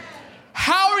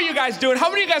you guys doing? How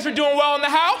many of you guys are doing well in the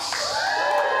house?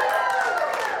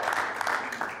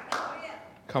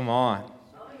 Come on.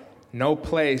 No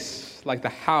place like the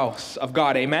house of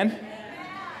God, amen?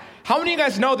 How many of you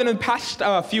guys know that in the past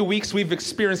few weeks we've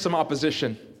experienced some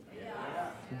opposition?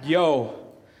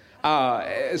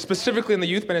 Specifically in the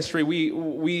youth ministry,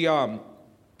 we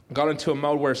got into a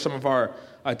mode where some of our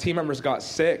team members got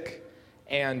sick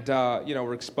and,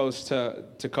 were exposed to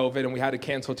COVID, and we had to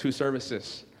cancel 2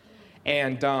 services.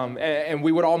 And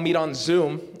we would all meet on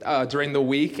Zoom during the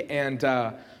week, and,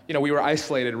 we were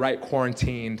isolated, right,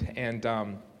 quarantined,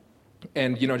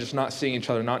 and just not seeing each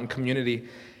other, not in community.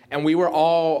 And we were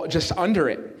all just under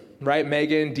it, right?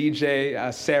 Megan,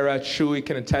 DJ, Sarah, Chewy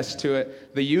can attest to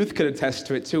it. The youth could attest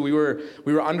to it too. We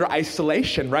were under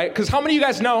isolation, right? Because how many of you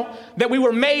guys know that we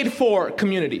were made for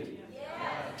community?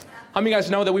 How many of you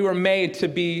guys know that we were made to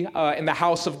be in the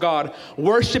house of God,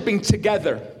 worshiping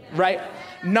together, right?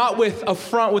 Not with a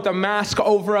front with a mask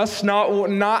over us.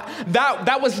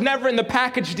 That was never in the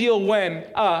package deal when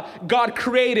God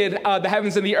created the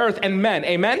heavens and the earth and men.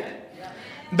 Amen?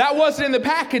 That wasn't in the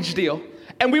package deal.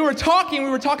 And we were talking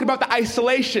about the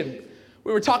isolation.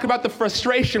 We were talking about the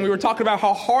frustration. We were talking about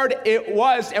how hard it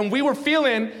was. And we were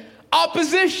feeling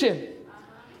opposition.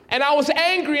 And I was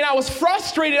angry and I was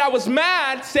frustrated. I was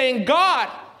mad, saying, God,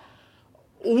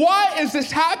 why is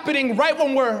this happening right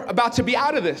when we're about to be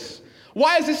out of this?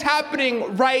 Why is this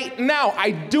happening right now?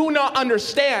 I do not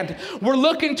understand. We're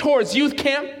looking towards youth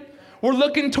camp. We're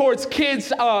looking towards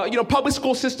kids, public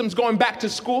school systems going back to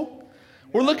school.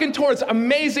 We're looking towards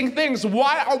amazing things.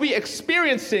 Why are we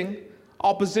experiencing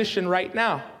opposition right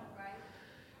now?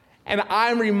 And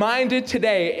I'm reminded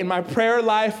today in my prayer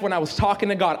life when I was talking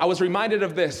to God, I was reminded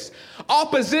of this.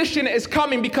 Opposition is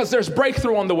coming because there's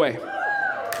breakthrough on the way.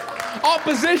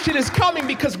 Opposition is coming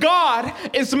because God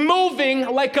is moving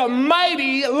like a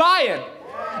mighty lion.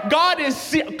 God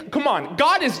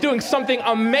is doing something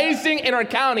amazing in our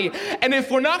county. And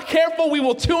if we're not careful, we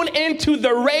will tune into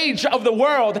the rage of the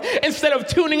world instead of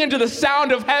tuning into the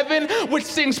sound of heaven, which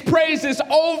sings praises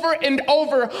over and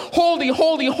over. Holy,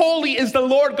 holy, holy is the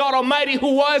Lord God Almighty,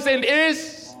 who was and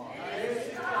is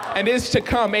to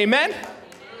come. Amen?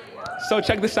 So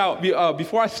check this out.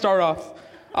 Before I start off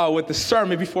with the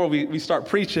sermon, before we start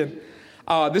preaching,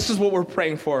 this is what we're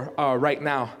praying for right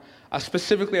now.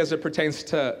 Specifically as it pertains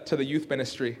to the youth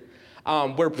ministry.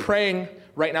 We're praying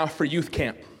right now for youth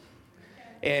camp.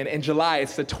 And in July,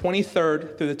 it's the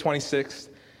 23rd through the 26th.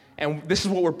 And this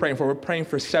is what we're praying for. We're praying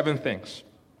for 7 things.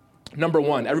 Number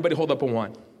 1, everybody hold up a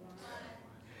 1.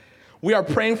 We are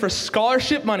praying for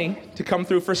scholarship money to come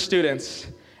through for students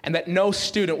and that no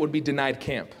student would be denied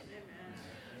camp.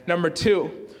 Number 2,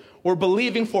 we're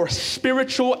believing for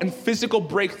spiritual and physical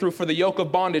breakthrough for the yoke of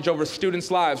bondage over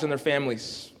students' lives and their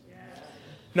families.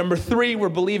 Number 3, we're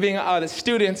believing that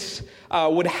students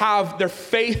would have their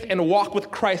faith and walk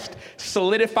with Christ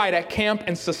solidified at camp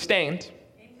and sustained.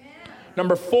 Amen.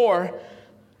 Number 4,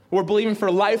 we're believing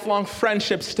for lifelong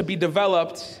friendships to be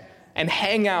developed and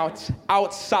hang out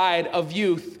outside of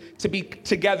youth to be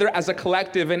together as a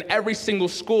collective in every single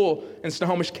school in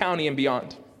Snohomish County and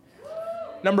beyond.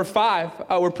 Number 5,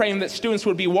 we're praying that students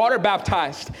would be water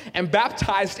baptized and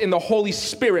baptized in the Holy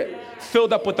Spirit,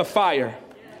 filled up with the fire.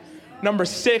 Number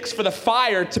 6, for the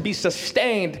fire to be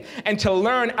sustained and to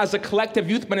learn as a collective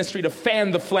youth ministry to fan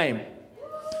the flame.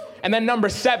 And then number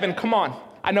 7, come on.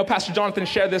 I know Pastor Jonathan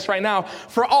shared this right now.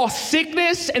 For all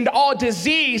sickness and all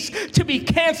disease to be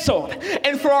canceled.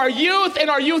 And for our youth and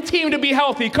our youth team to be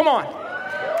healthy. Come on.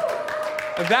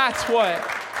 That's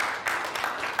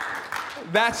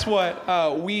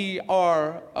what we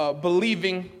are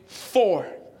believing for.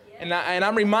 And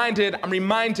I'm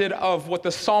reminded of what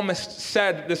the psalmist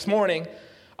said this morning.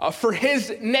 For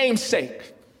his name's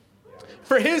sake.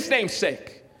 For his name's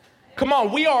sake. Come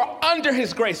on, we are under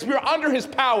his grace. We're under his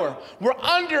power. We're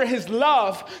under his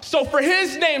love. So for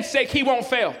his name's sake, he won't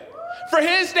fail. For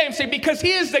his name's sake, because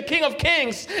he is the King of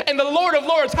Kings and the Lord of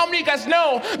Lords. How many of you guys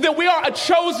know that we are a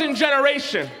chosen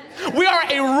generation? We are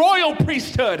a royal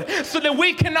priesthood so that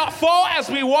we cannot fall as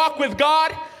we walk with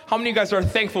God. How many of you guys are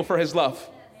thankful for his love?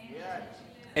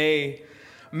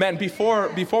 Amen.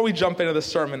 Before we jump into the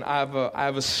sermon, I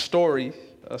have a story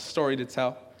to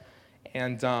tell,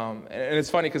 and it's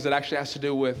funny because it actually has to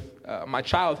do with my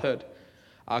childhood.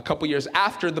 A couple years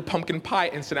after the pumpkin pie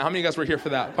incident. How many of you guys were here for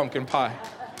that pumpkin pie?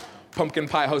 Pumpkin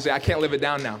pie, Jose. I can't live it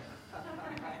down now.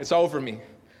 It's over me.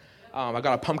 I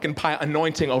got a pumpkin pie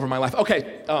anointing over my life.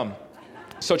 Okay.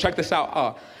 So check this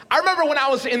out. I remember when I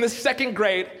was in the 2nd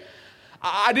grade.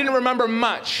 I didn't remember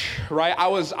much, right? I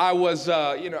was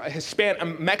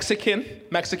Hispanic,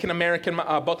 Mexican American.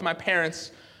 Both of my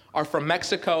parents are from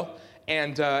Mexico,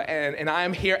 and I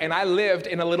am here, and I lived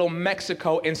in a little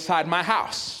Mexico inside my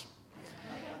house.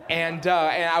 And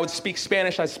I would speak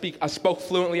Spanish. I spoke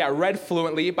fluently. I read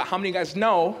fluently. But how many of you guys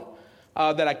know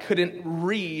that I couldn't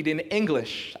read in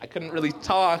English? I couldn't really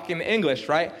talk in English,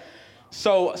 right?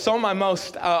 So some of my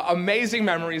most amazing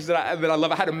memories that I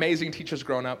love. I had amazing teachers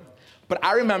growing up. But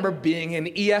I remember being in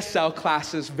ESL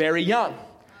classes very young,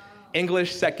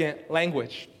 English second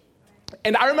language.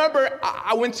 And I remember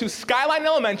I went to Skyline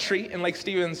Elementary in Lake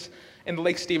Stevens, in the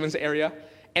Lake Stevens area.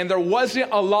 And there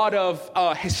wasn't a lot of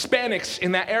Hispanics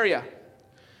in that area.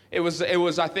 It was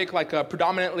I think like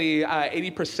predominantly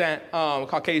 80%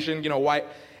 Caucasian, white.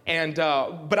 And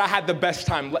but I had the best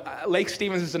time. Lake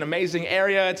Stevens is an amazing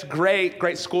area. It's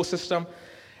great school system,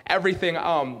 everything.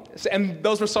 And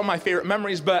those were some of my favorite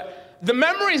memories. But the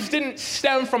memories didn't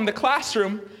stem from the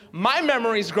classroom. My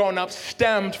memories growing up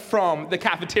stemmed from the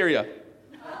cafeteria.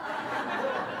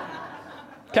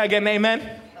 Can I get an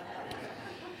amen?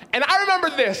 And I remember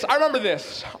this.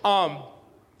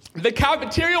 The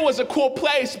cafeteria was a cool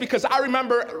place because I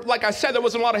remember, like I said, there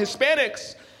wasn't a lot of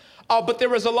Hispanics, but there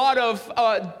was a lot of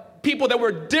people that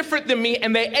were different than me,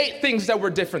 and they ate things that were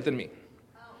different than me.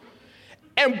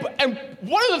 And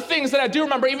one of the things that I do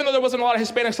remember, even though there wasn't a lot of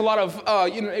Hispanics, a lot of,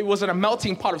 it wasn't a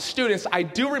melting pot of students, I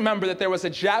do remember that there was a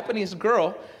Japanese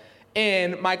girl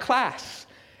in my class.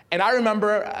 And I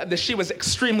remember that she was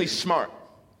extremely smart.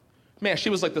 Man,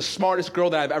 she was like the smartest girl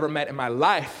that I've ever met in my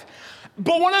life.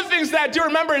 But one of the things that I do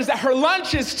remember is that her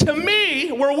lunches, to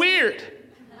me, were weird.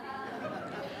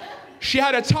 She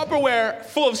had a Tupperware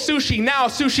full of sushi. Now,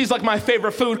 sushi's like my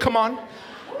favorite food, come on.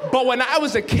 But when I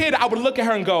was a kid, I would look at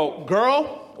her and go,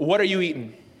 girl, what are you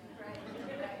eating?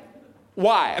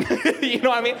 Why? You know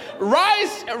what I mean?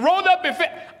 Rice rolled up in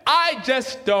I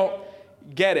just don't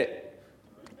get it.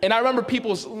 And I remember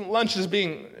people's lunches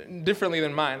being differently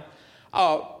than mine.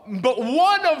 But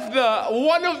one of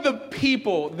the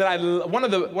people that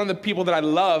I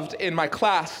loved in my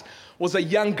class was a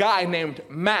young guy named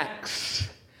Max.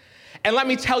 And let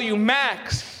me tell you,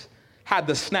 Max had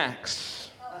the snacks.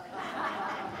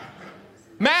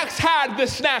 Max had the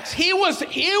snacks. He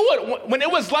would, when it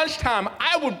was lunchtime,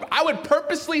 I would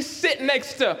purposely sit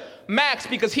next to Max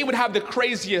because he would have the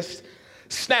craziest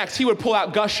snacks. He would pull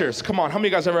out Gushers. Come on, how many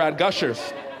of you guys ever had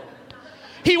Gushers?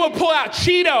 He would pull out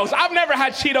Cheetos. I've never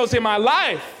had Cheetos in my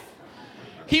life.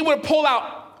 He would pull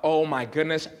out, oh my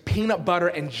goodness, peanut butter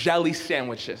and jelly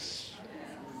sandwiches.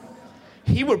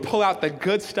 He would pull out the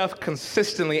good stuff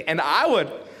consistently, and I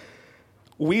would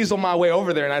weasel my way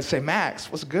over there, and I'd say,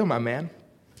 Max, what's good, my man?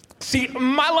 See,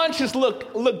 my lunches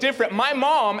look different. My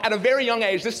mom, at a very young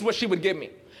age, this is what she would give me.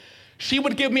 She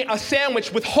would give me a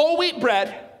sandwich with whole wheat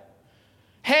bread,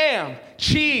 ham,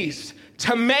 cheese,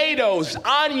 tomatoes,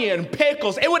 onion,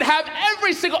 pickles. It would have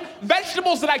every single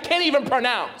vegetables that I can't even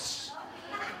pronounce.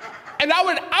 And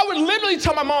I would literally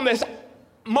tell my mom this,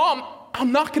 Mom,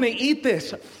 I'm not gonna eat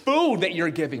this food that you're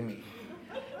giving me.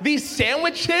 These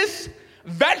sandwiches,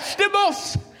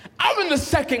 vegetables, I'm in the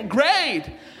second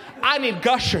grade. I need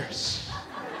Gushers.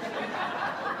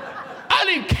 I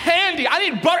need candy, I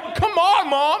need butter. Come on,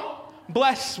 Mom.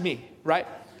 Bless me, right?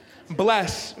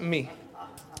 Bless me.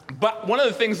 But one of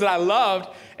the things that I loved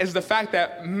is the fact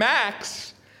that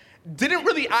Max didn't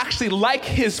really actually like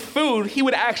his food. He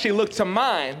would actually look to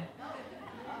mine.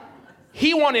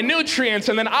 He wanted nutrients,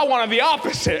 and then I wanted the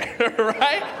opposite,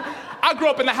 right? I grew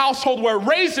up in the household where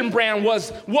Raisin Bran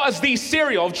was the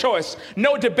cereal of choice.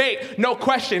 No debate, no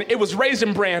question. It was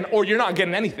Raisin Bran or you're not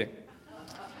getting anything.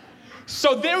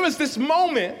 So there was this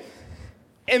moment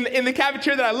in the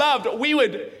cafeteria that I loved. We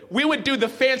would do the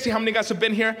fancy, how many of you guys have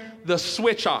been here? The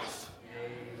switch off.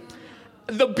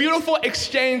 The beautiful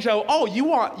exchange of, oh, you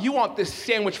want this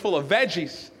sandwich full of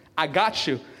veggies? I got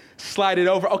you. Slide it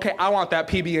over. Okay, I want that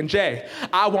PB&J.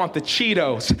 I want the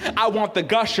Cheetos. I want the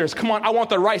Gushers. Come on, I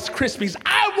want the Rice Krispies.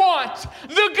 I want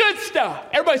the good stuff.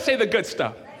 Everybody say the good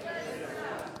stuff.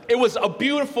 It was a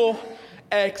beautiful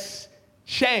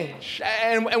exchange.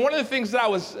 And one of the things that I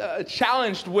was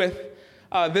challenged with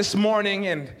this morning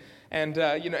and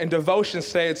in devotion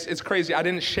today, it's crazy. I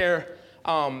didn't share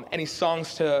any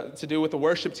songs to do with the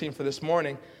worship team for this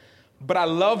morning, but I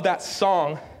love that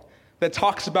song that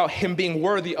talks about him being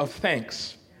worthy of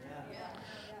thanks.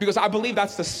 Because I believe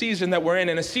that's the season that we're in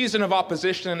a season of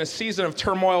opposition, in a season of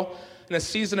turmoil, in a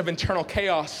season of internal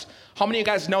chaos. How many of you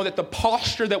guys know that the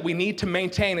posture that we need to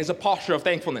maintain is a posture of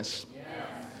thankfulness? Yes.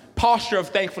 Posture of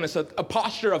thankfulness, a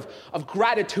posture of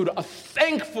gratitude, a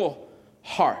thankful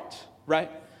heart,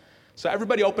 right? So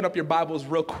everybody open up your Bibles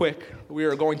real quick. We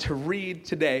are going to read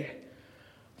today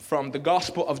from the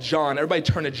Gospel of John. Everybody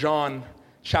turn to John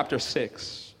chapter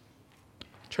 6.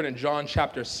 Turn to John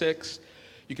chapter 6.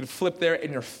 You can flip there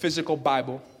in your physical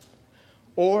Bible,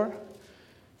 or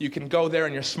you can go there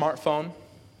in your smartphone.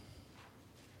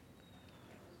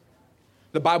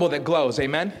 The Bible that glows,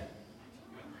 amen?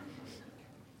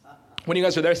 When you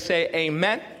guys are there, say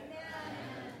amen.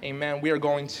 Amen. We are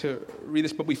going to read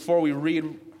this, but before we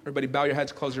read, everybody bow your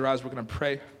heads, close your eyes, we're going to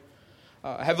pray.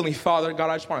 Heavenly Father, God,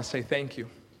 I just want to say thank you.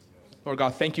 Lord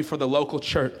God, thank you for the local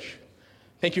church.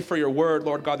 Thank you for your word,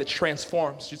 Lord God, that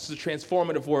transforms. It's a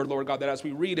transformative word, Lord God, that as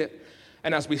we read it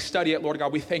and as we study it, Lord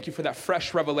God, we thank you for that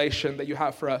fresh revelation that you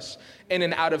have for us in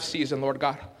and out of season, Lord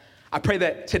God. I pray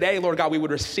that today, Lord God, we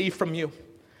would receive from you.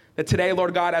 That today,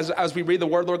 Lord God, as we read the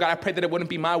word, Lord God, I pray that it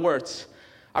wouldn't be my words.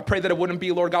 I pray that it wouldn't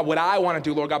be, Lord God, what I want to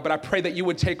do, Lord God, but I pray that you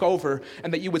would take over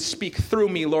and that you would speak through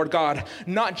me, Lord God,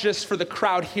 not just for the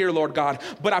crowd here, Lord God,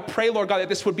 but I pray, Lord God, that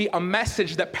this would be a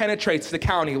message that penetrates the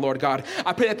county, Lord God.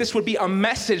 I pray that this would be a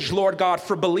message, Lord God,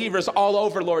 for believers all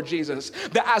over, Lord Jesus,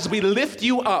 that as we lift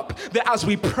you up, that as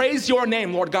we praise your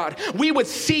name, Lord God, we would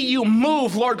see you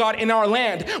move, Lord God, in our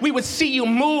land. We would see you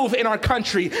move in our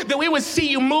country, that we would see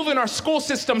you move in our school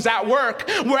systems, at work,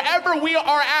 wherever we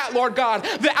are at, Lord God,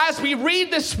 that as we read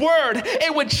this word,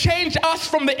 it would change us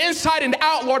from the inside and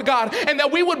out, Lord God, and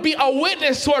that we would be a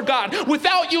witness, Lord God,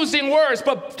 without using words,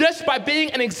 but just by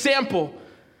being an example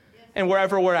and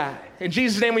wherever we're at. In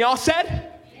Jesus' name we all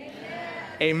said? Amen.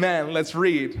 Amen. Let's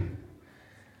read.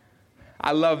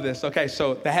 I love this. Okay,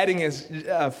 so the heading is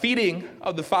feeding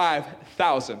of the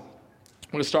 5,000. I'm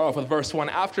going to start off with verse 1.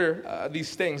 After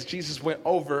these things, Jesus went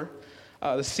over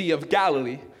the Sea of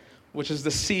Galilee, which is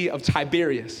the Sea of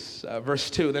Tiberias. Verse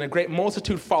 2, then a great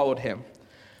multitude followed him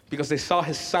because they saw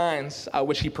his signs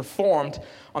which he performed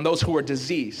on those who were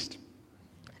diseased.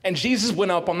 And Jesus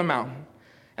went up on the mountain,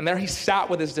 and there he sat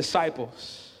with his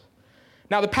disciples.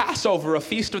 Now the Passover, a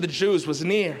feast of the Jews, was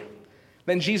near.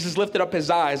 Then Jesus lifted up his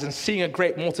eyes, and seeing a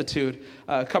great multitude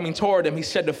coming toward him, he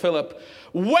said to Philip,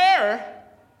 where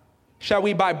shall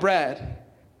we buy bread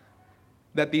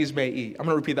that these may eat? I'm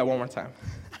going to repeat that one more time.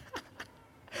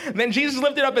 Then Jesus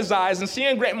lifted up his eyes, and seeing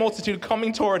a great multitude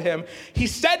coming toward him, he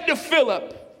said to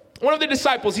Philip, one of the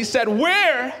disciples, he said,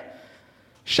 where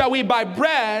shall we buy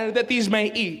bread that these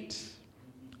may eat?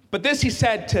 But this he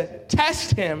said to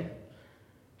test him,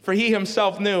 for he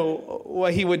himself knew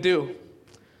what he would do.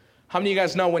 How many of you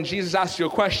guys know when Jesus asks you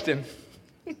a question,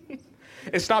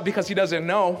 it's not because he doesn't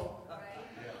know,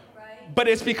 but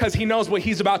it's because he knows what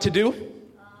he's about to do.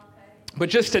 But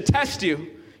just to test you,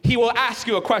 he will ask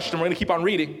you a question. We're going to keep on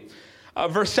reading.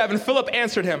 Verse 7, Philip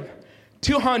answered him,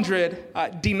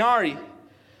 200 denarii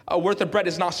worth of bread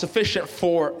is not sufficient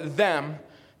for them,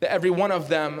 that every one of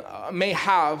them may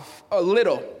have a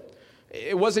little.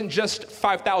 It wasn't just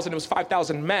 5,000, it was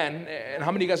 5,000 men. And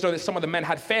how many of you guys know that some of the men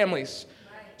had families?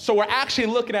 So we're actually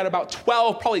looking at about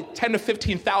 12, probably 10 to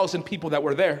 15,000 people that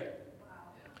were there.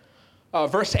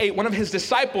 Verse 8, one of his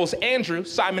disciples, Andrew,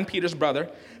 Simon Peter's brother,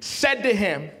 said to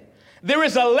him, there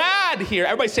is a lad here.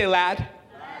 Everybody say lad.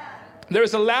 There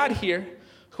is a lad here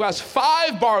who has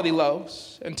 5 barley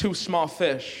loaves and 2 small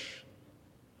fish.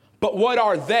 But what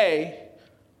are they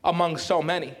among so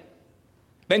many?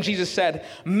 Then Jesus said,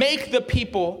 make the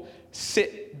people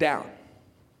sit down.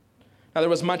 Now there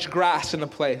was much grass in the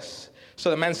place. So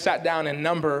the men sat down in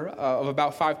number of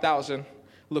about 5,000,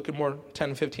 looking more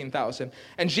 10, 15,000.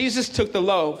 And Jesus took the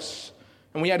loaves,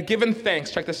 and we had given thanks.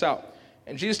 Check this out.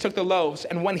 And Jesus took the loaves,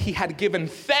 and when he had given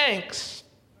thanks,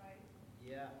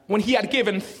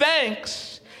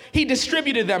 he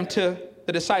distributed them to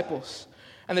the disciples,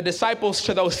 and the disciples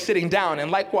to those sitting down,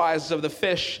 and likewise of the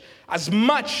fish as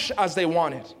much as they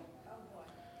wanted.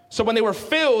 So when they were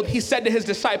filled, he said to his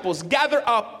disciples, gather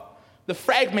up the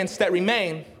fragments that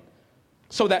remain,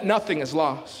 so that nothing is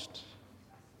lost.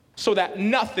 So that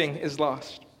nothing is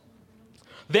lost.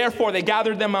 Therefore they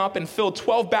gathered them up and filled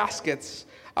 12 baskets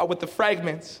with the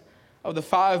fragments of the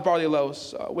 5 barley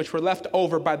loaves, which were left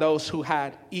over by those who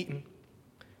had eaten.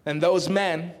 And those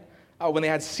men, when they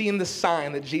had seen the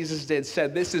sign that Jesus did,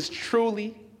 said, this is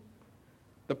truly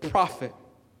the prophet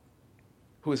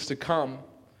who is to come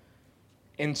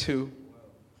into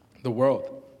the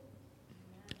world.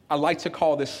 I like to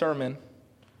call this sermon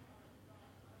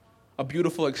a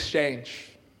beautiful exchange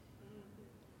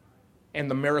in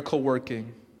the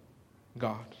miracle-working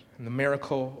God. And the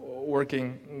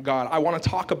miracle-working God. I want to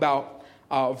talk about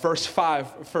verse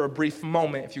 5 for a brief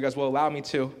moment, if you guys will allow me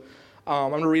to.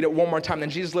 I'm going to read it one more time. Then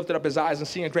Jesus lifted up his eyes, and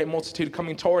seeing a great multitude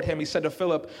coming toward him, he said to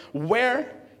Philip,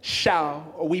 where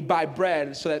shall we buy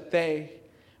bread so that they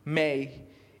may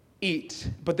eat?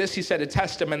 But this he said to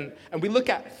test him. And we look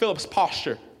at Philip's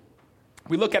posture.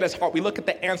 We look at his heart. We look at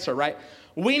the answer, right?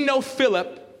 We know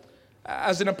Philip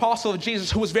as an apostle of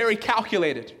Jesus who was very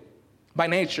calculated by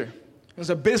nature. He was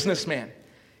a businessman.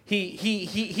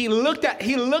 He looked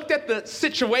at the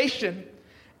situation,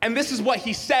 and this is what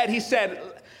he said. He said,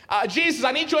 Jesus,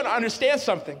 I need you to understand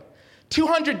something.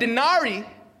 200 denarii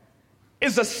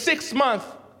is a 6-month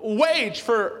wage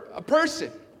for a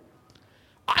person.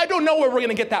 I don't know where we're going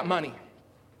to get that money.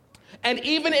 And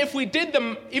even if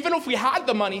we had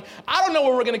the money, I don't know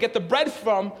where we're going to get the bread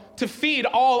from to feed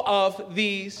all of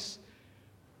these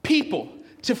people,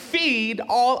 to feed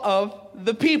all of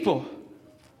the people.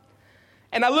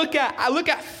 And I look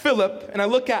at Philip, and I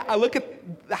look at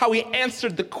how he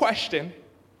answered the question,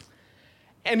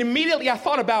 and immediately I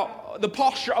thought about the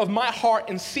posture of my heart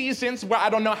in seasons where I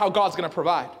don't know how God's going to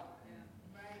provide.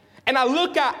 And I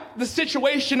look at the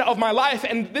situation of my life,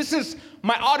 and this is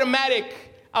my automatic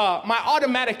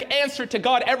answer to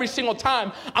God every single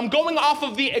time. I'm going off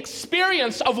of the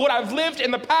experience of what I've lived in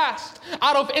the past,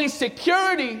 out of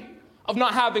insecurity of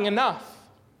not having enough.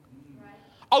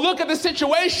 I'll look at the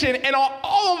situation and I'll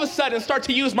all of a sudden start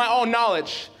to use my own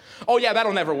knowledge. Oh yeah,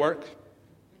 that'll never work.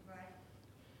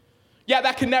 Yeah,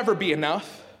 that can never be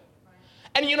enough.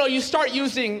 And you start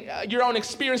using your own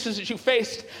experiences that you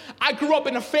faced. I grew up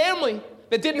in a family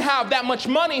that didn't have that much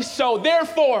money, so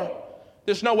therefore,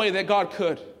 there's no way that God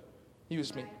could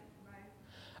use me.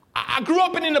 I grew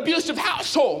up in an abusive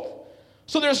household,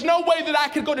 so there's no way that I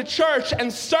could go to church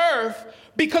and serve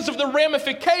because of the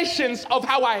ramifications of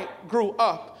how I grew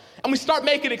up. And we start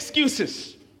making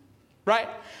excuses, right?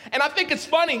 And I think it's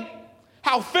funny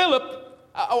how Philip,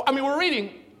 we're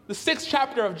reading the 6th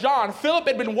chapter of John. Philip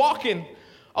had been walking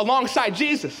alongside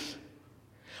Jesus.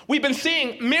 We've been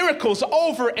seeing miracles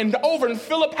over and over, and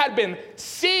Philip had been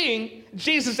seeing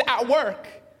Jesus at work.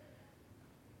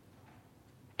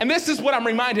 And this is what I'm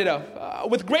reminded of.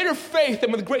 With greater faith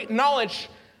and with great knowledge,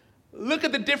 look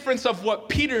at the difference of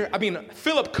what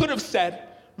Philip could have said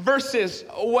versus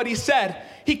what he said.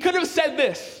 He could have said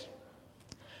this: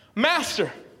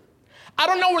 Master, I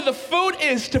don't know where the food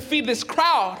is to feed this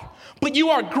crowd, but you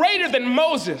are greater than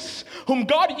Moses, whom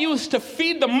God used to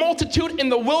feed the multitude in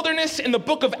the wilderness in the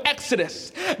book of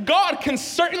Exodus. God can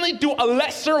certainly do a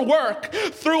lesser work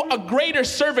through a greater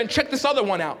servant. Check this other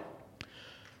one out.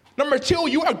 Number 2,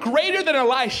 you are greater than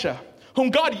Elisha, whom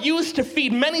God used to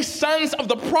feed many sons of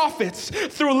the prophets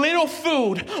through little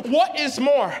food. What is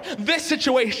more, this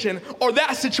situation or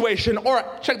that situation? Or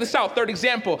check this out, third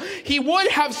example. He would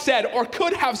have said or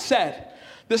could have said,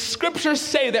 the scriptures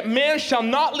say that man shall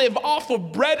not live off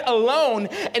of bread alone,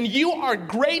 and you are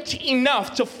great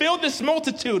enough to fill this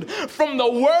multitude from the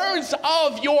words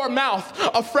of your mouth.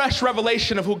 A fresh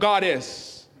revelation of who God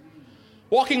is.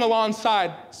 Walking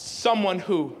alongside someone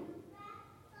who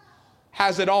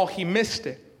has it all, he missed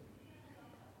it.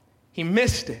 He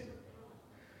missed it.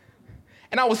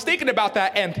 And I was thinking about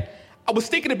that, and I was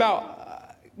thinking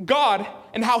about God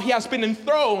and how he has been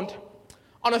enthroned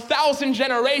on 1,000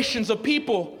 generations of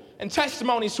people and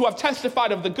testimonies who have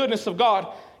testified of the goodness of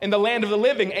God in the land of the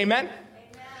living. Amen? Amen.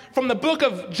 From the book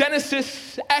of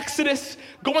Genesis, Exodus,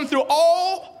 going through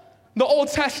all the Old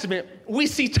Testament, we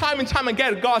see time and time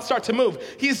again God start to move.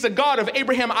 He's the God of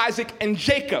Abraham, Isaac, and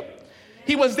Jacob.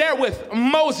 He was there with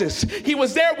Moses. He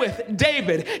was there with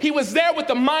David. He was there with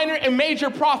the minor and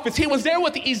major prophets. He was there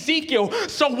with Ezekiel.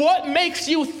 So what makes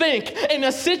you think in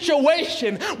a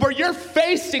situation where you're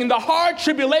facing the hard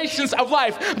tribulations of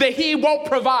life that he won't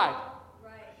provide?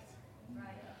 Right.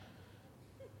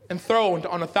 Enthroned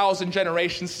on 1,000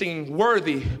 generations singing,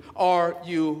 worthy are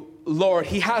you, Lord.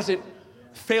 He hasn't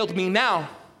failed me now.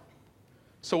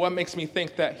 So what makes me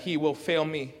think that he will fail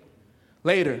me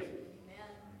later?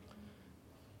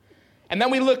 And then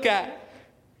we look at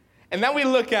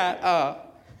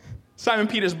Simon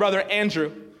Peter's brother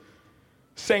Andrew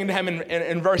saying to him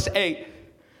in verse 8,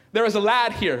 there is a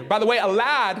lad here. By the way, a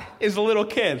lad is a little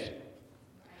kid.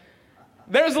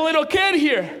 There's a little kid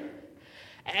here.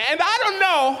 And I don't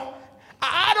know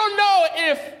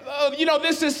if,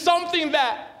 this is something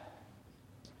that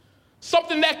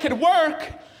could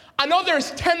work. I know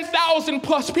there's 10,000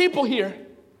 plus people here.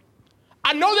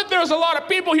 I know that there's a lot of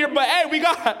people here, but hey,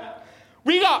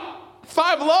 we got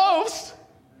 5 loaves,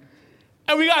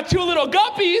 and we got 2 little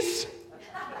guppies.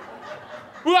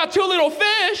 We got 2 little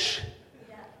fish.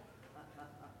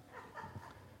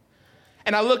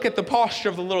 And I look at the posture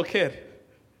of the little kid.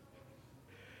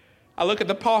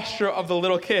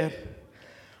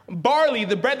 Barley,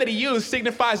 the bread that he used,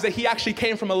 signifies that he actually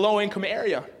came from a low-income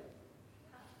area.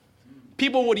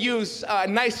 People would use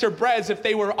nicer breads if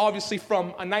they were obviously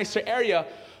from a nicer area.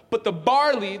 But the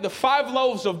barley, the 5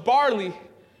 loaves of barley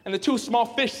and the 2 small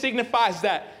fish signifies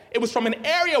that it was from an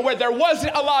area where there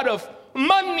wasn't a lot of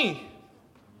money.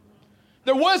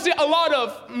 There wasn't a lot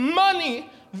of money.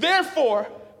 Therefore,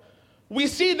 we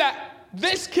see that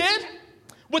this kid,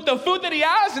 with the food that he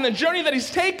has and the journey that he's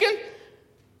taken,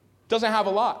 doesn't have a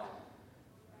lot.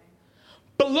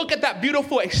 But look at that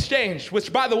beautiful exchange,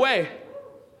 which, by the way,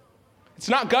 it's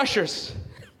not Gushers.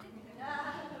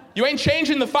 You ain't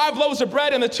changing the 5 loaves of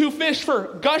bread and the 2 fish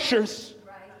for Gushers.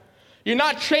 You're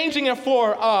not changing it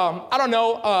for,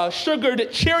 sugared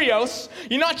Cheerios.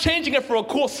 You're not changing it for a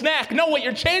cool snack. No, what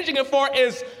you're changing it for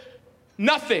is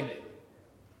nothing.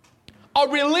 A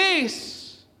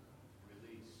release.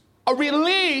 A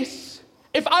release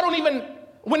when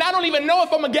I don't even know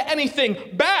if I'm going to get anything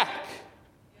back.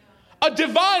 A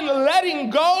divine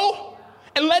letting go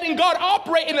and letting God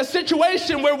operate in a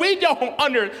situation where we don't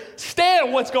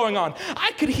understand what's going on.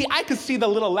 I could see the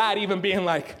little lad even being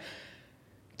like,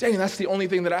 dang, that's the only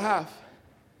thing that I have.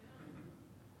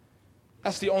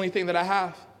 That's the only thing that I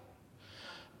have.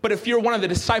 But if you're one of the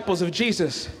disciples of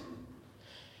Jesus,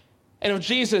 and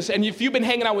if you've been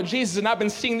hanging out with Jesus, and I've been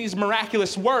seeing these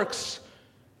miraculous works,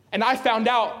 and I found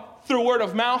out through word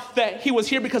of mouth that he was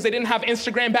here because they didn't have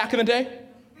Instagram back in the day.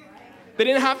 They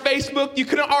didn't have Facebook. You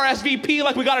couldn't RSVP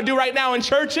like we got to do right now in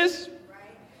churches.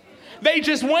 They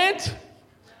just went.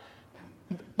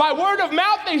 By word of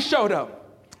mouth, they showed up.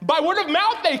 By word of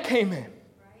mouth, they came in.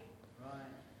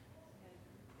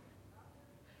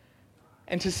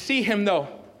 And to see him, though,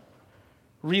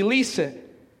 release it.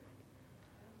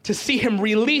 To see him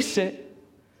release it,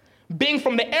 being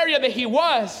from the area that he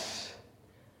was,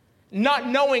 not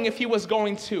knowing if he was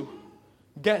going to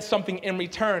get something in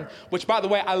return. Which, by the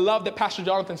way, I love that Pastor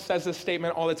Jonathan says this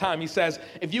statement all the time. He says,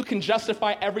 if you can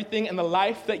justify everything in the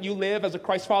life that you live as a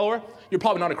Christ follower, you're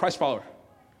probably not a Christ follower.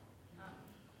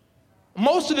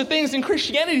 Most of the things in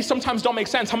Christianity sometimes don't make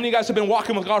sense. How many of you guys have been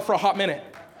walking with God for a hot minute?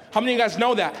 How many of you guys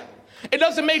know that? It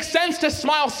doesn't make sense to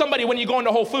smile somebody when you go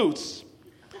into Whole Foods.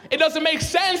 It doesn't make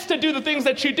sense to do the things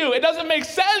that you do. It doesn't make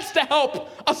sense to help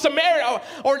a Samaritan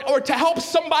or to help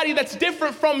somebody that's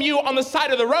different from you on the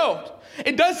side of the road.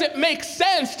 It doesn't make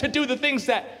sense to do the things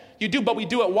that you do, but we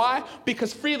do it. Why?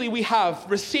 Because freely we have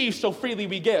received, so freely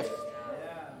we give.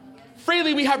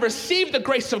 Freely we have received the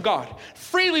grace of God.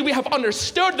 Freely we have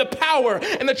understood the power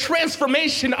and the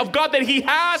transformation of God that he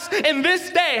has in this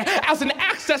day as an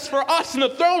access for us in the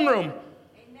throne room.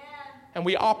 Amen. And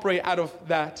we operate out of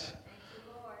that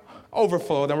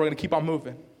overflow. Then we're going to keep on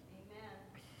moving. Amen.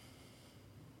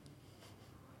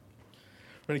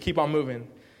 We're going to keep on moving.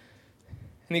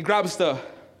 And he grabs the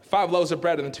 5 loaves of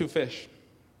bread and the 2 fish.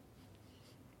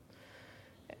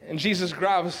 And Jesus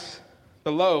grabs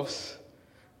the loaves.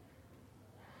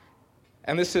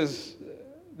 And this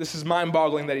is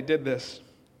mind-boggling that he did this.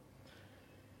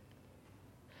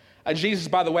 A Jesus,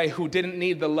 by the way, who didn't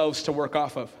need the loaves to work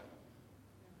off of.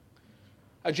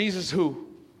 A Jesus who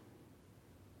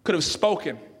could have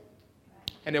spoken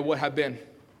and it would have been.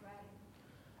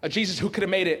 A Jesus who could have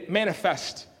made it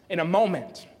manifest in a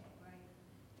moment.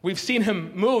 We've seen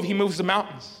him move. He moves the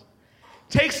mountains.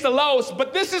 Takes the loaves,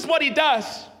 but this is what he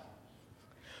does.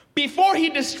 Before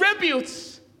he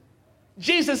distributes,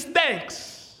 Jesus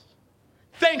thanks.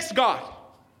 Thanks God.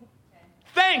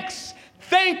 Thanks.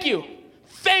 Thank you.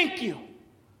 Thank you.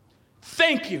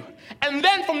 Thank you. And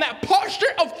then from that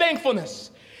posture of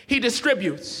thankfulness, he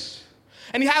distributes.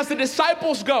 And he has the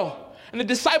disciples go. And the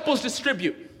disciples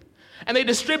distribute. And they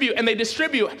distribute and they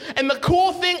distribute. And the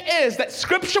cool thing is that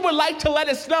Scripture would like to let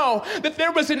us know that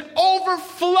there was an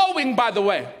overflowing, by the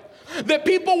way. That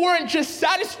people weren't just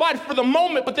satisfied for the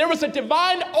moment, but there was a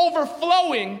divine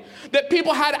overflowing that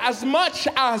people had as much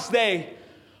as they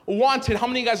wanted. How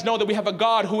many of you guys know that we have a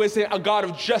God who isn't a God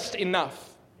of just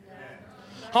enough?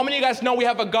 How many of you guys know we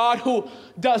have a God who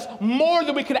does more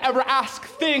than we could ever ask,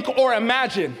 think, or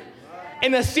imagine?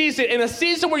 In a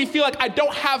season where you feel like I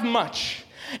don't have much.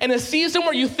 In a season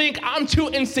where you think I'm too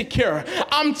insecure,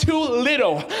 I'm too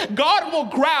little, God will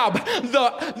grab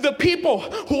the people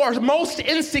who are most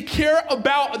insecure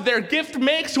about their gift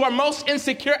mix, who are most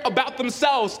insecure about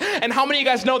themselves. And how many of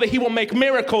you guys know that he will make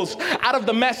miracles out of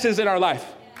the messes in our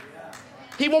life?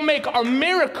 He will make a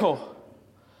miracle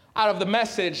out of the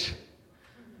message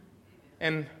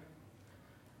in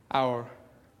our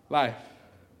life.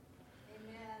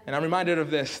 And I'm reminded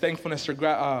of this, thankfulness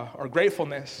or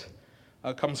gratefulness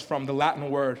comes from the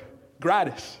Latin word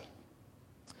gratis,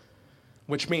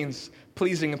 which means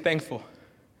pleasing and thankful.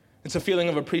 It's a feeling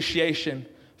of appreciation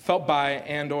felt by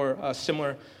and or a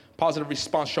similar positive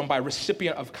response shown by a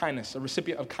recipient of kindness. A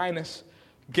recipient of kindness,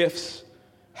 gifts,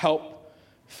 help,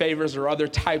 favors, or other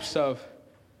types of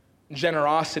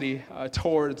generosity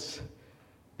towards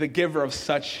the giver of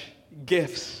such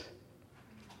gifts.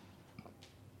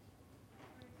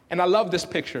 And I love this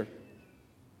picture.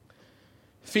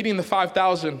 Feeding the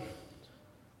 5,000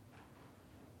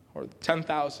 or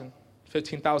 10,000,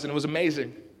 15,000. It was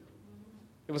amazing.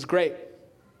 It was great.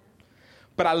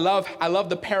 But I love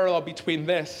the parallel between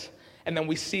this and then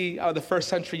we see the first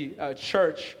century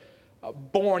church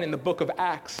born in the book of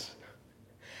Acts.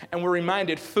 And we're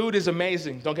reminded food is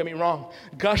amazing. Don't get me wrong.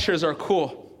 Gushers are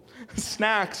cool.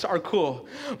 Snacks are cool.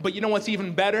 But you know what's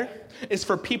even better? Is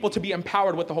for people to be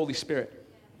empowered with the Holy Spirit.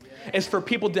 Is for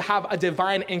people to have a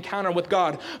divine encounter with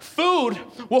God. Food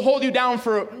will hold you down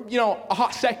for, a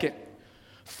hot second.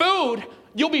 Food,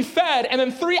 you'll be fed, and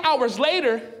then 3 hours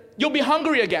later, you'll be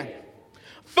hungry again.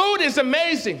 Food is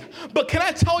amazing, but can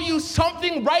I tell you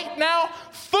something right now?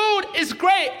 Food is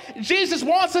great. Jesus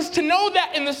wants us to know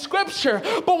that in the scripture,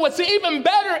 but what's even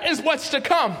better is what's to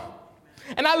come.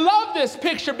 And I love this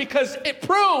picture because it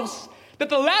proves that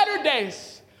the latter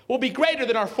days will be greater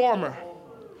than our former.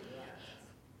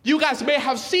 You guys may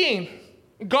have seen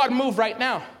God move right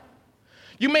now.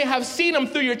 You may have seen him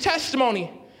through your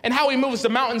testimony and how he moves the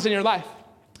mountains in your life.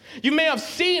 You may have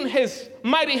seen his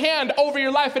mighty hand over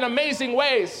your life in amazing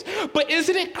ways. But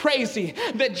isn't it crazy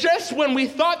that just when we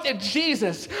thought that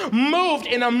Jesus moved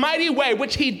in a mighty way,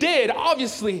 which he did,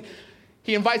 obviously,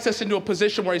 he invites us into a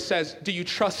position where he says, do you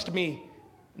trust me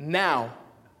now?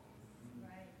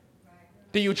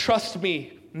 Do you trust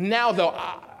me now, though?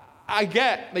 I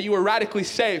get that you were radically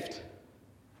saved.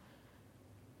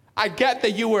 I get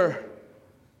that you were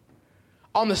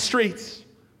on the streets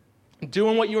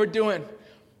doing what you were doing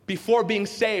before being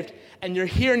saved, and you're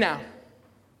here now.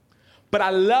 But I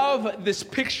love this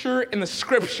picture in the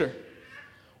scripture.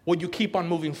 Will you keep on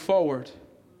moving forward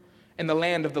in the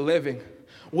land of the living?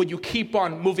 Will you keep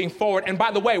on moving forward? And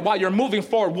by the way, while you're moving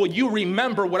forward, will you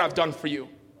remember what I've done for you?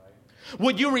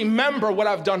 Will you remember what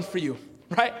I've done for you?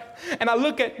 Right? And I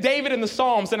look at David in the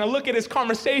Psalms, and I look at his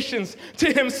conversations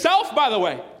to himself, by the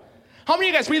way. How many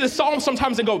of you guys read the Psalms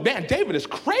sometimes and go, man, David is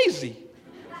crazy.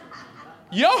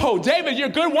 Yo, David, you're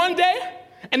good one day,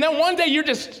 and then one day you're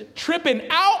just tripping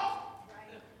out,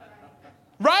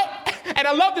 right? And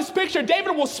I love this picture.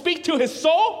 David will speak to his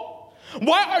soul.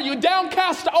 Why are you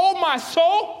downcast, oh my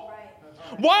soul?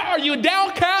 Why are you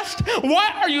downcast?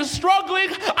 Why are you struggling?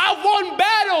 I've won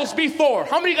battles before.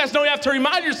 How many of you guys know you have to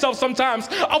remind yourself sometimes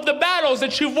of the battles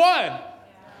that you've won?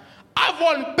 I've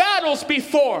won battles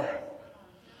before.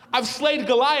 I've slayed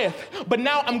Goliath, but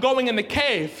now I'm going in the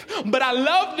cave. But I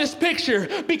love this picture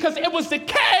because it was the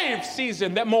cave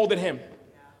season that molded him.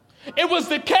 It was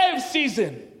the cave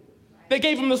season that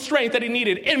gave him the strength that he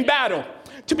needed in battle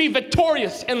to be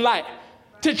victorious in life,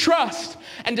 to trust,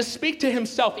 and to speak to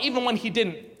himself even when he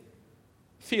didn't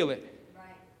feel it.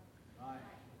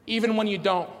 Even when you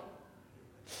don't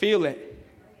feel it.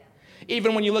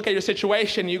 Even when you look at your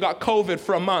situation, you got COVID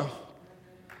for a month.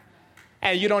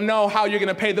 And you don't know how you're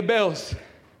going to pay the bills.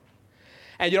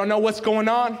 And you don't know what's going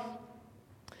on.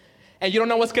 And you don't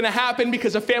know what's going to happen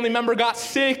because a family member got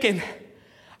sick. And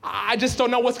I just don't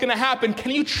know what's going to happen.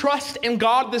 Can you trust in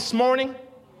God this morning?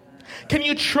 Can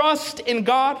you trust in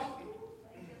God?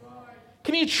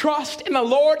 Can you trust in the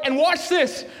Lord? And watch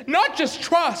this. Not just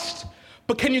trust,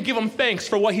 but can you give him thanks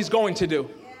for what he's going to do?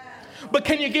 But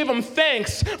can you give him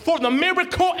thanks for the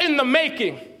miracle in the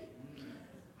making?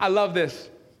 I love this.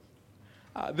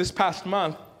 This past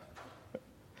month,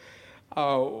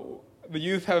 the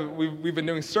youth we've been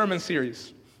doing sermon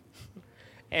series,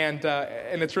 and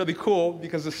it's really cool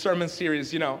because the sermon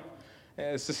series,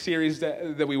 it's a series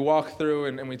that we walk through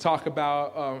and we talk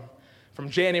about from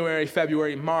January,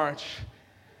 February, March,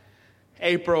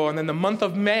 April, and then the month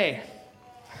of May.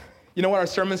 You know what our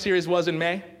sermon series was in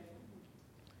May?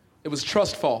 It was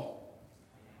Trust Fall.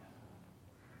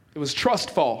 It was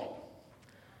Trust Fall.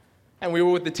 And we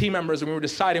were with the team members, and we were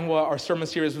deciding what our sermon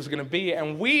series was going to be.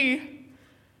 And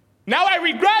now I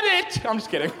regret it. I'm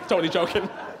just kidding. Totally joking.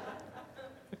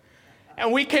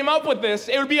 And we came up with this.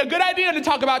 It would be a good idea to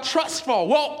talk about trust fall.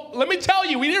 Well, let me tell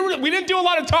you, we didn't do a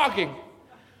lot of talking,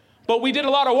 but we did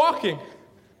a lot of walking.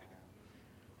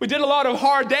 We did a lot of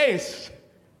hard days,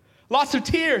 lots of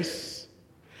tears,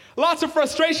 lots of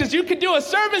frustrations. You could do a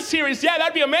sermon series. Yeah,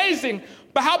 that'd be amazing.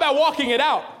 But how about walking it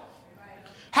out?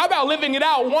 How about living it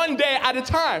out one day at a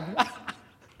time?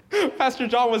 Pastor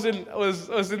John was in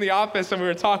the office and we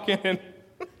were talking and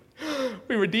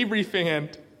we were debriefing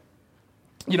and,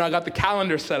 I got the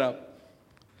calendar set up.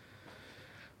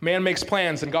 Man makes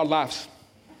plans and God laughs.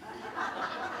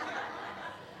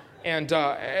 And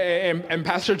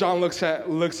Pastor John looks at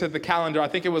the calendar. I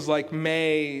think it was like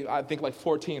May,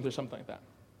 14th or something like that.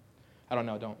 I don't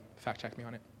know. Don't fact check me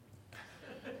on it.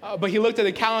 But he looked at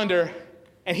the calendar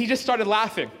and he just started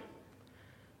laughing.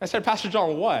 I said, Pastor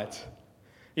John, what?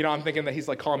 I'm thinking that he's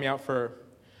like calling me out for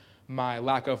my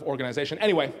lack of organization.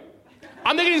 Anyway,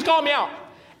 I'm thinking he's calling me out.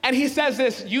 And he says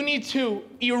this, you need to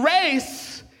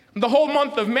erase the whole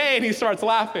month of May, and he starts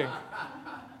laughing.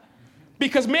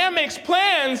 Because man makes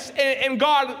plans and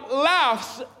God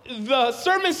laughs. The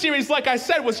sermon series, like I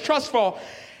said, was trustful.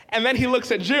 And then he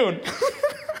looks at June.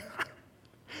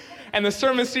 And the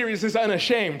sermon series is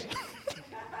unashamed.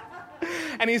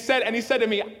 And he said to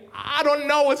me, I don't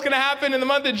know what's going to happen in the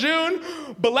month of June,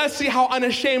 but let's see how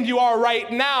unashamed you are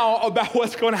right now about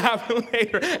what's going to happen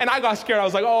later. And I got scared. I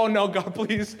was like, oh no, God,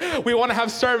 please. We want to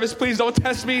have service. Please don't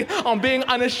test me on being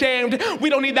unashamed.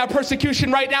 We don't need that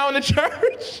persecution right now in the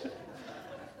church.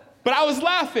 But I was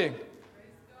laughing.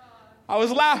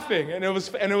 And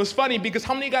it was funny because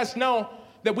how many of you guys know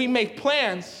that we make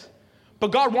plans,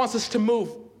 but God wants us to move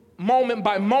moment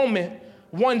by moment,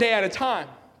 one day at a time.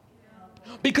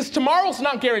 Because tomorrow's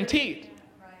not guaranteed.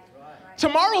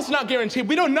 Tomorrow's not guaranteed.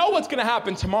 We don't know what's going to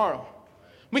happen tomorrow.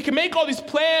 We can make all these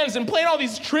plans and plan all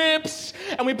these trips,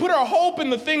 and we put our hope in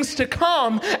the things to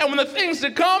come. And when the things to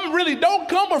come really don't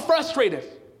come, we're frustrated.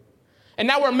 And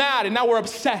now we're mad, and now we're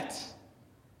upset.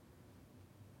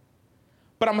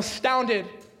 But I'm astounded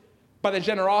by the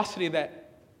generosity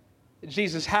that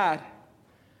Jesus had.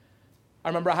 I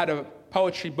remember I had a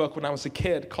poetry book when I was a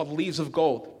kid called Leaves of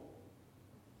Gold.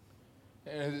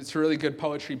 And it's a really good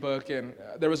poetry book. And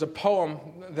there was a poem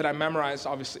that I memorized.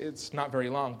 Obviously, it's not very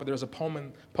long, but there was a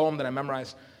poem that I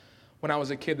memorized when I was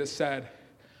a kid that said,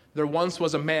 there once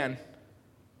was a man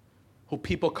who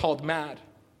people called mad.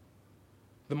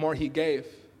 The more he gave,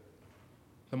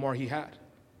 the more he had.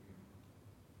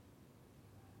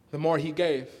 The more he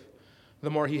gave, the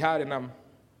more he had. And I'm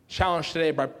challenged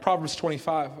today by Proverbs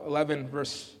 25:11,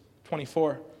 verse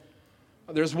 24.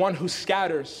 There's one who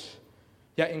scatters,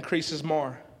 yet increases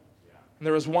more. And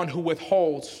there is one who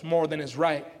withholds more than is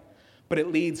right, but it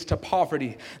leads to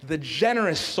poverty. The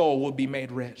generous soul will be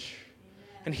made rich.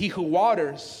 And he who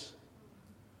waters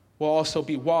will also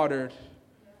be watered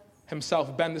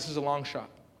himself. Ben, this is a long shot.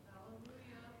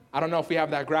 I don't know if we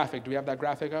have that graphic. Do we have that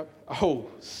graphic up? Oh,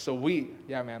 sweet.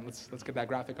 Yeah, man, let's get that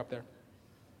graphic up there.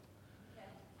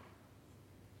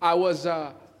 I was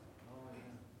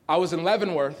in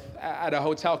Leavenworth at a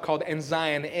hotel called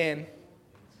Enzion Inn.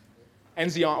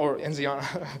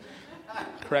 Enzion.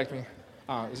 Correct me.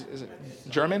 Is it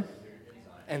German?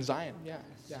 Enzion, yeah.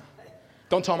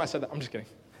 Don't tell him I said that. I'm just kidding.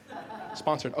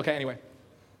 Sponsored. Okay, anyway.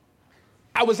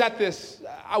 I was at this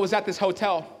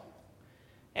hotel.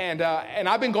 And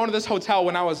I've been going to this hotel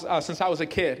since I was a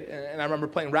kid, and I remember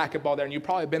playing racquetball there, and you've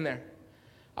probably been there.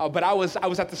 But I was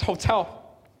at this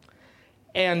hotel,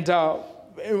 and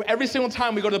every single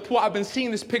time we go to the pool, I've been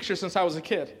seeing this picture since I was a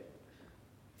kid.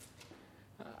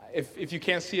 If you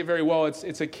can't see it very well,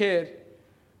 it's a kid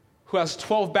who has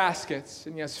 12 baskets,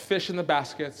 and he has fish in the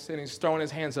baskets, and he's throwing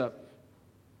his hands up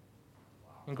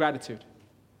in gratitude.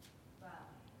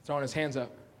 Throwing his hands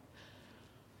up.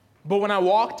 But when I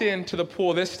walked into the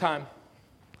pool this time,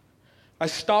 I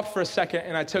stopped for a second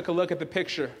and I took a look at the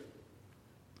picture.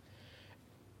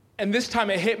 And this time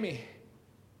it hit me.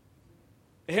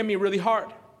 It hit me really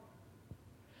hard.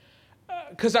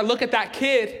 Because I look at that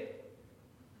kid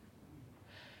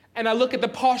and I look at the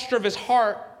posture of his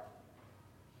heart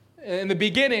in the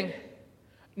beginning,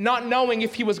 not knowing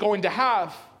if he was going to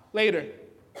have later.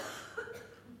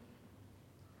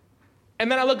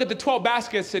 And then I look at the 12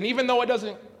 baskets, and even though it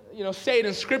doesn't say it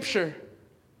in Scripture,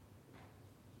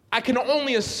 I can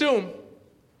only assume,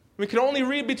 we can only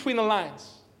read between the lines,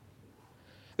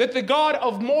 that the God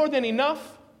of more than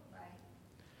enough,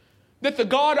 that the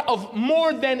God of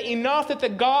more than enough, that the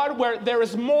God where there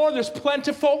is more, there's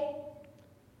plentiful,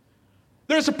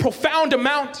 there's a profound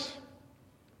amount,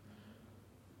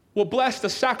 will bless the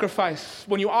sacrifice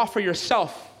when you offer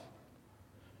yourself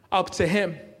up to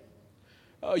Him.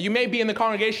 You may be in the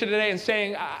congregation today and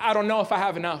saying, I don't know if I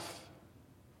have enough.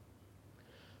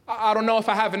 I don't know if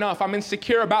I have enough. I'm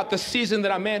insecure about the season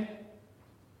that I'm in.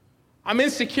 I'm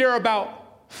insecure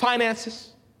about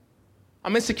finances.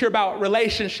 I'm insecure about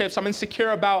relationships. I'm insecure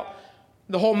about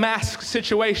the whole mask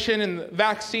situation and the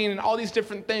vaccine and all these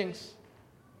different things.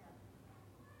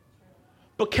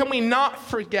 But can we not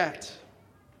forget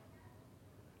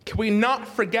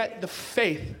the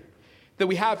faith that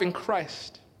we have in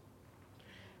Christ?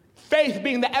 Faith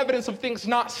being the evidence of things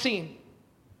not seen.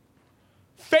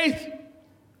 Faith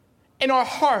in our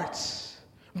hearts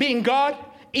being, God,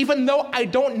 even though I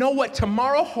don't know what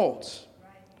tomorrow holds,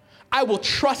 I will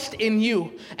trust in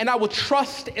you, and I will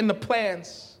trust in the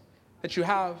plans that you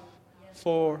have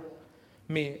for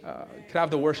me. Could I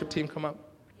have the worship team come up?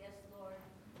 Yes, Lord.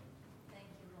 Thank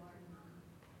you, Lord.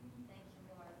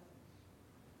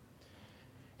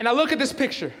 And I look at this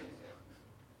picture,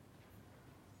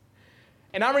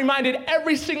 and I'm reminded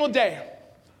every single day,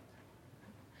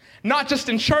 not just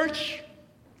in church,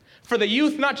 for the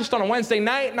youth, not just on a Wednesday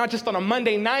night, not just on a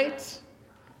Monday night,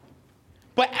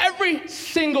 but every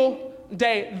single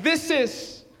day. This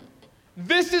is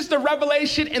the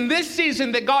revelation in this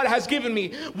season that God has given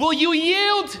me. Will you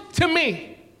yield to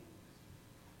me?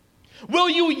 Will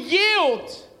you yield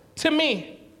to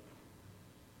me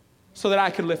so that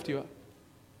I can lift you up?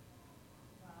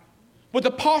 With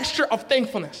a posture of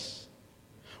thankfulness.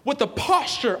 With the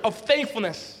posture of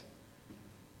thankfulness.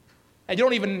 And you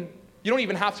don't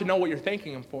even have to know what you're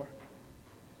thanking him for.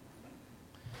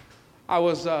 I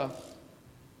was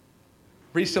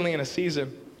recently in a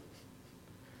season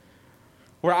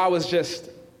where I was just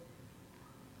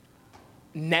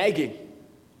nagging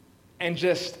and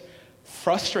just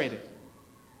frustrated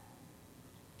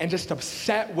and just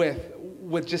upset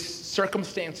with just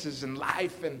circumstances and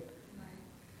life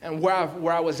and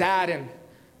where I was at. And,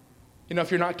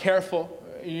 if you're not careful,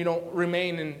 you don't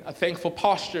remain in a thankful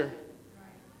posture,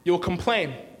 you'll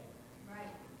complain.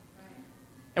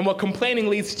 And what complaining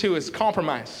leads to is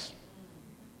compromise.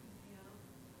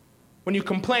 When you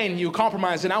complain, you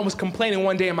compromise. And I was complaining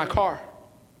one day in my car.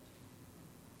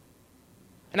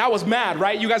 And I was mad,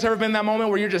 right? You guys ever been in that moment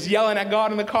where you're just yelling at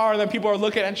God in the car and then people are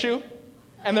looking at you?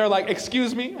 And they're like,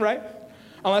 excuse me, right?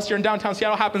 Unless you're in downtown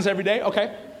Seattle, happens every day,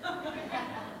 okay?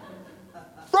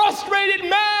 Frustrated,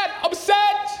 mad,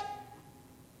 upset.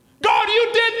 God,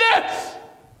 you did this.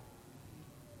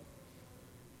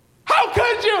 How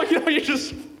could you? You're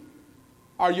just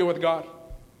arguing with God.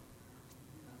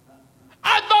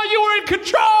 I thought you were in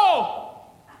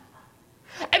control.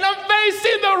 And I'm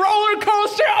facing the roller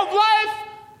coaster of life.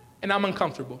 And I'm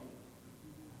uncomfortable.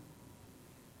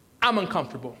 I'm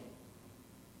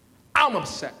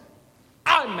upset.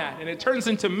 I'm mad. And it turns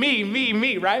into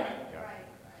me, right?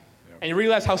 And you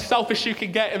realize how selfish you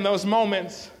can get in those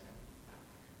moments.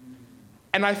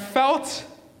 And I felt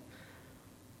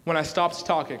when I stopped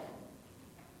talking,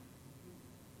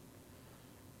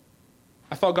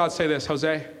 I felt God say this,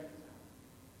 Jose,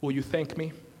 will you thank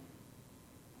me?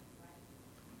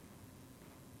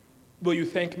 Will you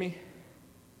thank me?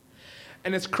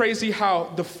 And it's crazy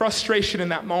how the frustration in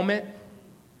that moment,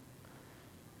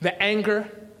 the anger,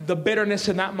 the bitterness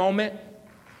in that moment,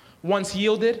 once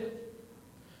yielded,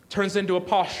 turns into a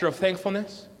posture of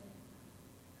thankfulness.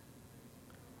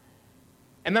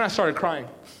 And then I started crying.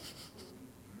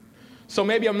 So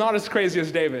maybe I'm not as crazy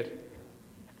as David.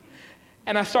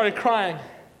 And I started crying.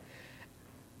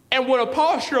 And what a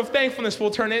posture of thankfulness will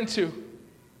turn into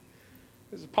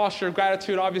is a posture of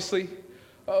gratitude, obviously.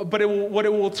 But what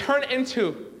it will turn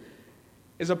into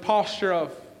is a posture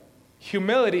of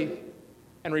humility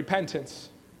and repentance.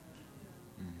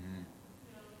 Mm-hmm.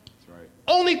 That's right.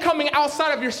 Only coming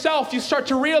outside of yourself, you start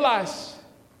to realize,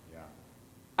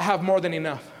 I have more than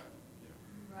enough.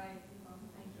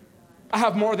 I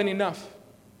have more than enough.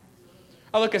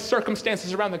 I look at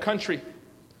circumstances around the country.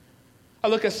 I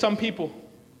look at some people.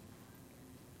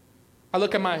 I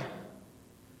look at my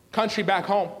country back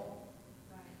home.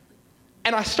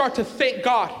 And I start to thank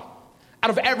God out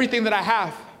of everything that I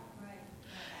have.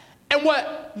 And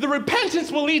what the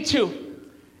repentance will lead to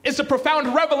is a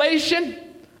profound revelation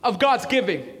of God's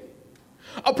giving.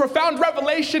 A profound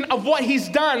revelation of what he's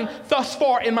done thus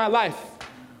far in my life.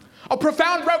 A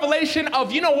profound revelation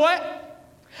of, you know what?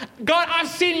 God, I've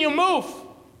seen you move.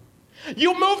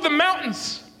 You move the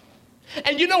mountains.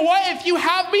 And you know what? If you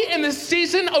have me in this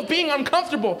season of being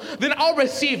uncomfortable, then I'll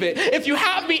receive it. If you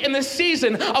have me in this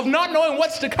season of not knowing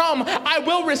what's to come, I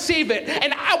will receive it.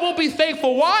 And I will be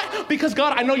thankful. Why? Because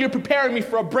God, I know you're preparing me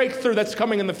for a breakthrough that's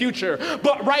coming in the future.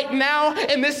 But right now,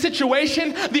 in this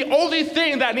situation, the only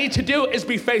thing that I need to do is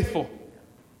be faithful.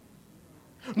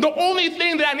 The only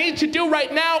thing that I need to do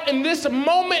right now in this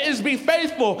moment is be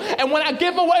faithful. And when I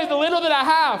give away the little that I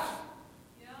have,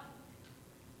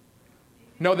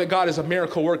 know that God is a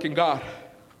miracle working God.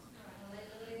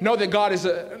 Know that God is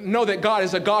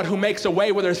a God who makes a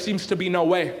way where there seems to be no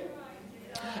way.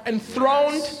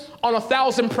 Enthroned on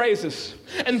 1,000 praises,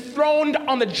 enthroned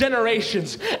on the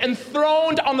generations,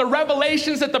 enthroned on the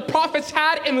revelations that the prophets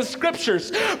had in the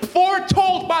scriptures,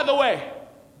 foretold, by the way,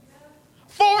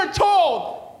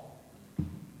 foretold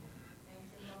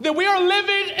that we are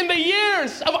living in the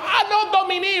years of Anno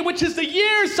Domini, which is the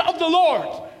years of the Lord.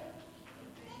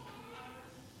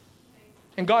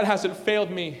 And God hasn't failed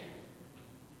me.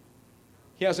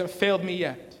 He hasn't failed me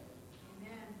yet.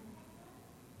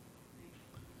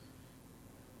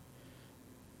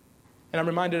 And I'm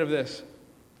reminded of this.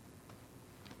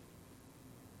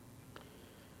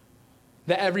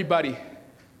 That everybody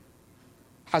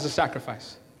has a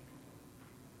sacrifice.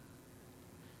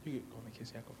 You can call me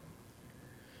Casey. I'll go for it.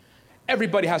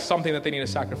 Everybody has something that they need to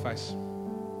sacrifice.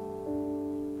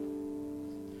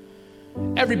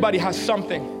 Everybody has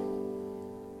something.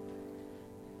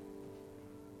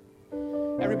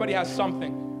 Everybody has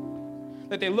something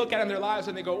that they look at in their lives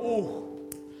and they go, ooh.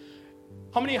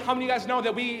 How many of you guys know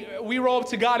that we roll up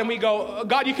to God and we go,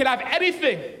 God, you can have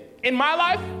anything in my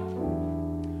life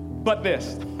but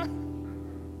this.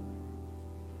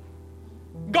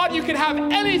 God, you can have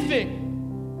anything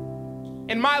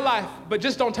in my life, but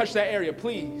just don't touch that area,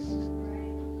 please.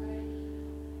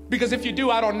 Because if you do,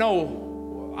 I don't know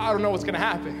what's going to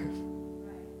happen.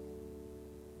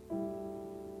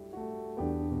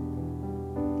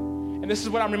 And this is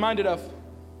what I'm reminded of.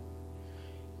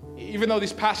 Even though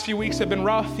these past few weeks have been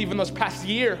rough, even those past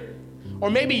year, or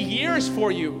maybe years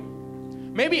for you,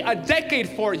 maybe a decade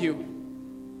for you,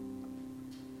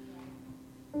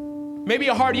 maybe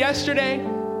a hard yesterday,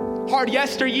 hard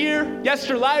yesteryear,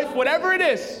 yesterlife, whatever it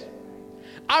is,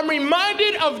 I'm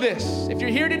reminded of this. If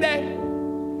you're here today,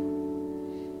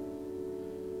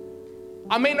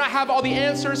 I may not have all the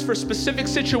answers for specific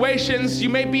situations. You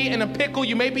may be in a pickle.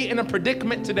 You may be in a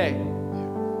predicament today.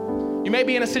 You may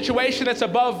be in a situation that's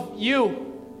above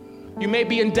you. You may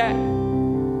be in debt.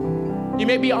 You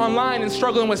may be online and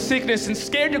struggling with sickness and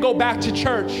scared to go back to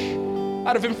church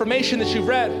out of information that you've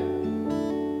read.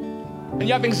 And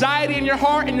you have anxiety in your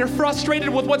heart and you're frustrated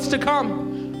with what's to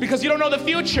come because you don't know the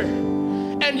future.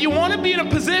 And you want to be in a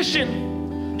position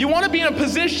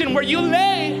where you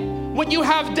lay what you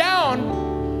have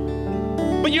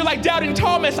down, but you're like doubting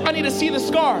Thomas, I need to see the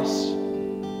scars.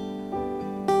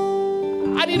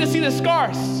 I need to see the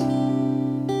scars.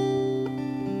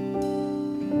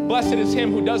 Blessed is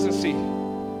him who doesn't see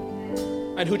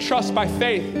and who trusts by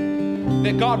faith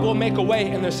that God will make a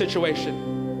way in their situation.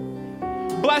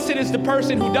 Blessed is the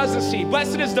person who doesn't see.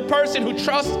 Blessed is the person who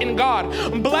trusts in God.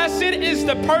 Blessed is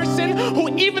the person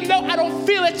who, even though I don't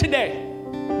feel it today,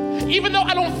 even though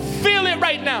I don't feel it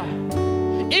right now,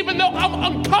 even though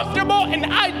I'm uncomfortable and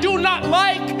I do not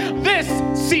like this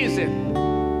season,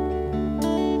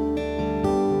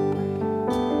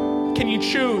 can you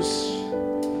choose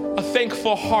a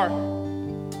thankful heart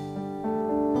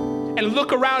and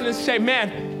look around and say,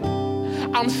 man,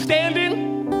 I'm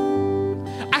standing,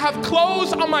 I have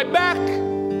clothes on my back,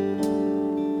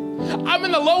 I'm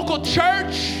in the local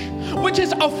church, which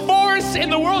is a force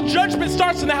in the world. Judgment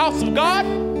starts in the house of God.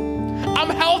 I'm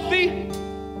healthy,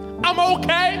 I'm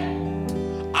okay,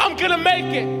 I'm gonna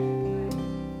make it.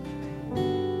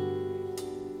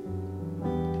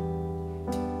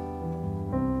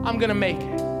 I'm gonna make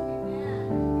it.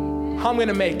 I'm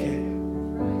gonna make it.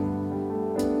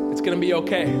 It's gonna be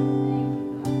okay.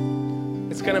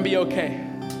 It's gonna be okay.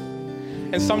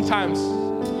 And sometimes,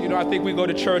 I think we go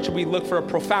to church and we look for a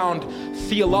profound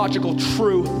theological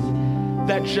truth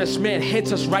that just,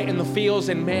 hits us right in the feels.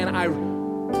 And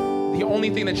the only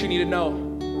thing that you need to know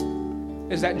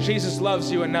is that Jesus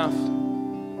loves you enough.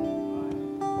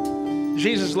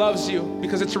 Jesus loves you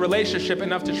because it's a relationship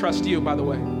enough to trust you, by the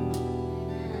way.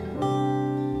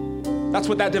 That's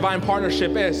what that divine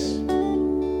partnership is.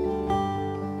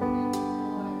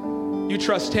 You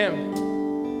trust him.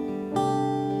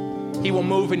 He will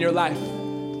move in your life.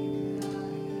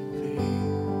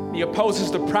 He opposes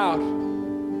the proud,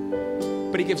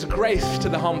 but he gives grace to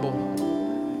the humble.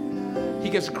 He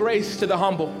gives grace to the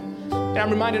humble. And I'm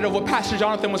reminded of what Pastor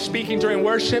Jonathan was speaking during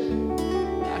worship.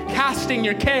 Casting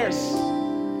your cares,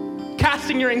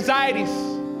 casting your anxieties,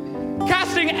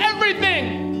 casting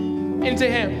everything into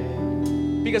him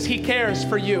because he cares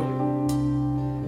for you.